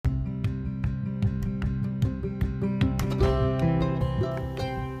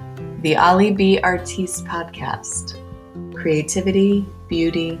The Ali B. Artiste Podcast. Creativity,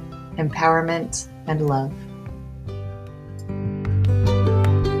 beauty, empowerment, and love.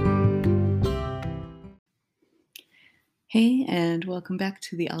 Hey, and welcome back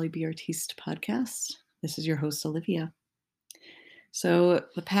to the Ali B. Artiste Podcast. This is your host, Olivia. So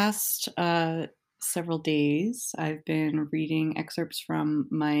the past several days, I've been reading excerpts from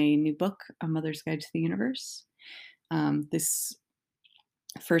my new book, A Mother's Guide to the Universe. This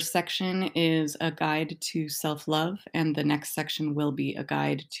first section is a guide to self-love, and the next section will be a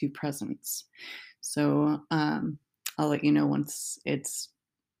guide to presence. So I'll let you know once it's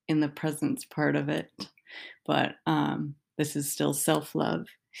in the presence part of it, but this is still self-love.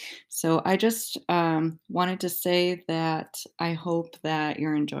 So I just wanted to say that I hope that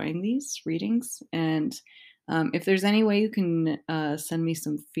you're enjoying these readings, and if there's any way you can send me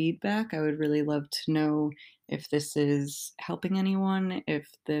some feedback, I would really love to know if this is helping anyone, if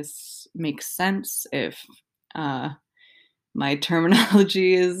this makes sense, if my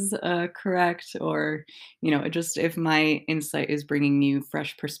terminology is correct, or just if my insight is bringing you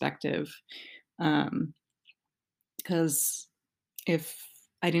fresh perspective. Because if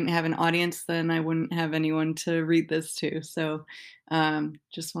I didn't have an audience, then I wouldn't have anyone to read this to. So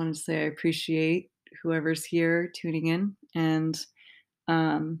just wanted to say I appreciate whoever's here tuning in. And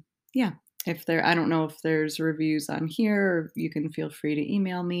yeah, I don't know if there's reviews on here, or you can feel free to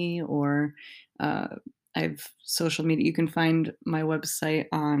email me, or I've social media. You can find my website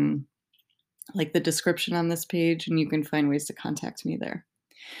on like the description on this page, and you can find ways to contact me there.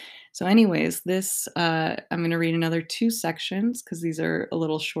 So anyways, I'm going to read another 2 sections because these are a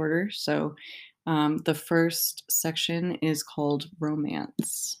little shorter. So the first section is called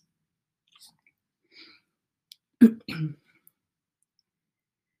Romance.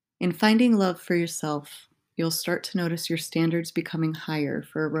 In finding love for yourself, you'll start to notice your standards becoming higher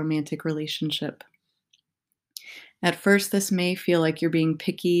for a romantic relationship. At first, this may feel like you're being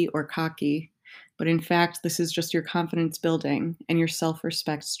picky or cocky, but in fact, this is just your confidence building and your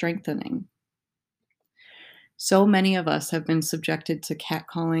self-respect strengthening. So many of us have been subjected to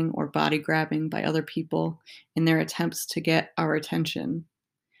catcalling or body grabbing by other people in their attempts to get our attention.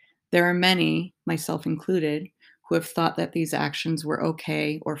 There are many, myself included, who have thought that these actions were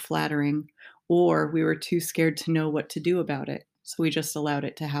okay or flattering, or we were too scared to know what to do about it, so we just allowed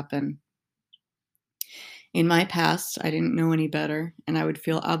it to happen. In my past, I didn't know any better, and I would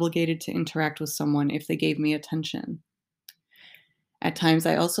feel obligated to interact with someone if they gave me attention. At times,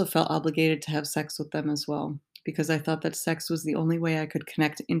 I also felt obligated to have sex with them as well, because I thought that sex was the only way I could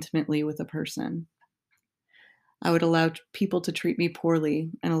connect intimately with a person. I would allow people to treat me poorly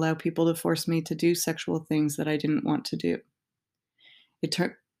and allow people to force me to do sexual things that I didn't want to do. It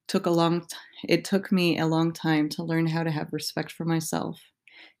took me a long time to learn how to have respect for myself,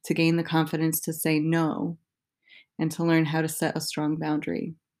 to gain the confidence to say no, and to learn how to set a strong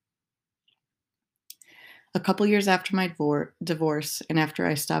boundary. A couple years after my divorce and after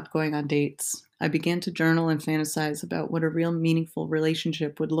I stopped going on dates, I began to journal and fantasize about what a real meaningful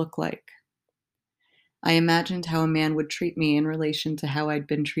relationship would look like. I imagined how a man would treat me in relation to how I'd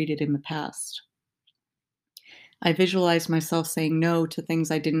been treated in the past. I visualized myself saying no to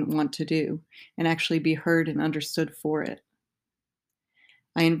things I didn't want to do and actually be heard and understood for it.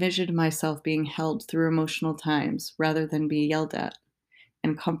 I envisioned myself being held through emotional times rather than be yelled at,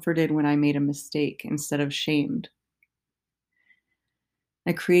 and comforted when I made a mistake instead of shamed.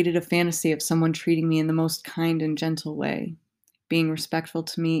 I created a fantasy of someone treating me in the most kind and gentle way, being respectful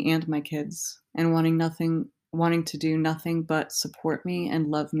to me and my kids, and wanting to do nothing but support me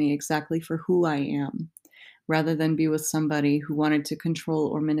and love me exactly for who I am, rather than be with somebody who wanted to control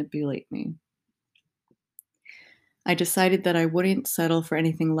or manipulate me. I decided that I wouldn't settle for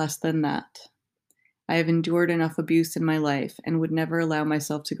anything less than that. I have endured enough abuse in my life and would never allow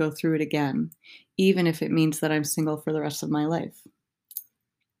myself to go through it again, even if it means that I'm single for the rest of my life.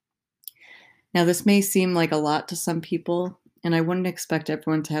 Now, this may seem like a lot to some people, and I wouldn't expect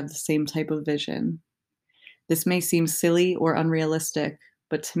everyone to have the same type of vision. This may seem silly or unrealistic,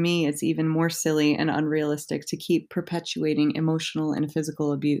 but to me, it's even more silly and unrealistic to keep perpetuating emotional and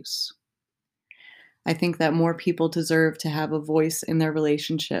physical abuse. I think that more people deserve to have a voice in their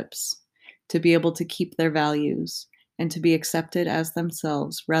relationships, to be able to keep their values, and to be accepted as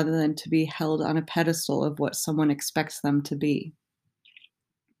themselves rather than to be held on a pedestal of what someone expects them to be.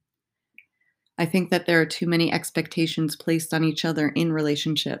 I think that there are too many expectations placed on each other in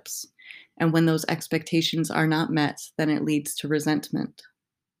relationships, and when those expectations are not met, then it leads to resentment.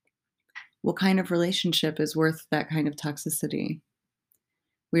 What kind of relationship is worth that kind of toxicity?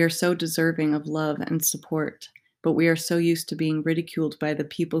 We are so deserving of love and support, but we are so used to being ridiculed by the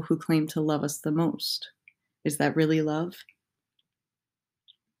people who claim to love us the most. Is that really love?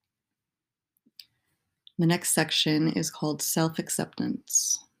 The next section is called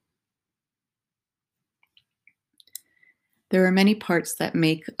self-acceptance. There are many parts that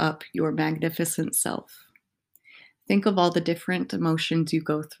make up your magnificent self. Think of all the different emotions you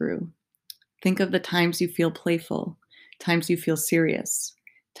go through. Think of the times you feel playful, times you feel serious,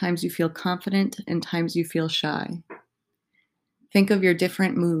 times you feel confident, and times you feel shy. Think of your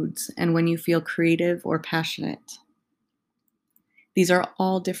different moods and when you feel creative or passionate. These are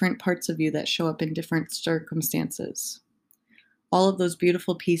all different parts of you that show up in different circumstances. All of those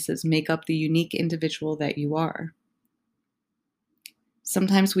beautiful pieces make up the unique individual that you are.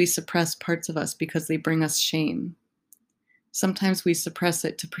 Sometimes we suppress parts of us because they bring us shame. Sometimes we suppress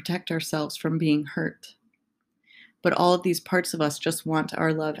it to protect ourselves from being hurt. But all of these parts of us just want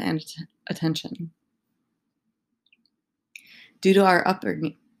our love and attention. Due to our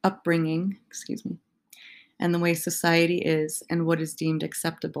upbringing, and the way society is and what is deemed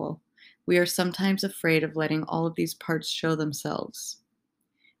acceptable, we are sometimes afraid of letting all of these parts show themselves.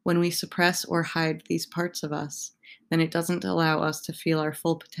 When we suppress or hide these parts of us, then it doesn't allow us to feel our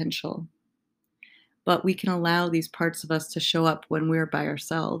full potential. But we can allow these parts of us to show up when we're by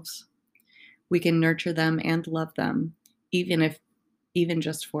ourselves. We can nurture them and love them, even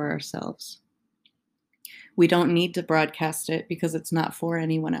just for ourselves. We don't need to broadcast it because it's not for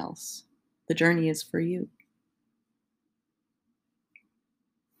anyone else. The journey is for you.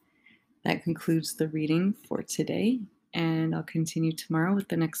 That concludes the reading for today, and I'll continue tomorrow with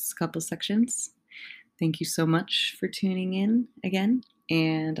the next couple sections. Thank you so much for tuning in again,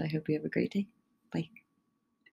 and I hope you have a great day. Bye.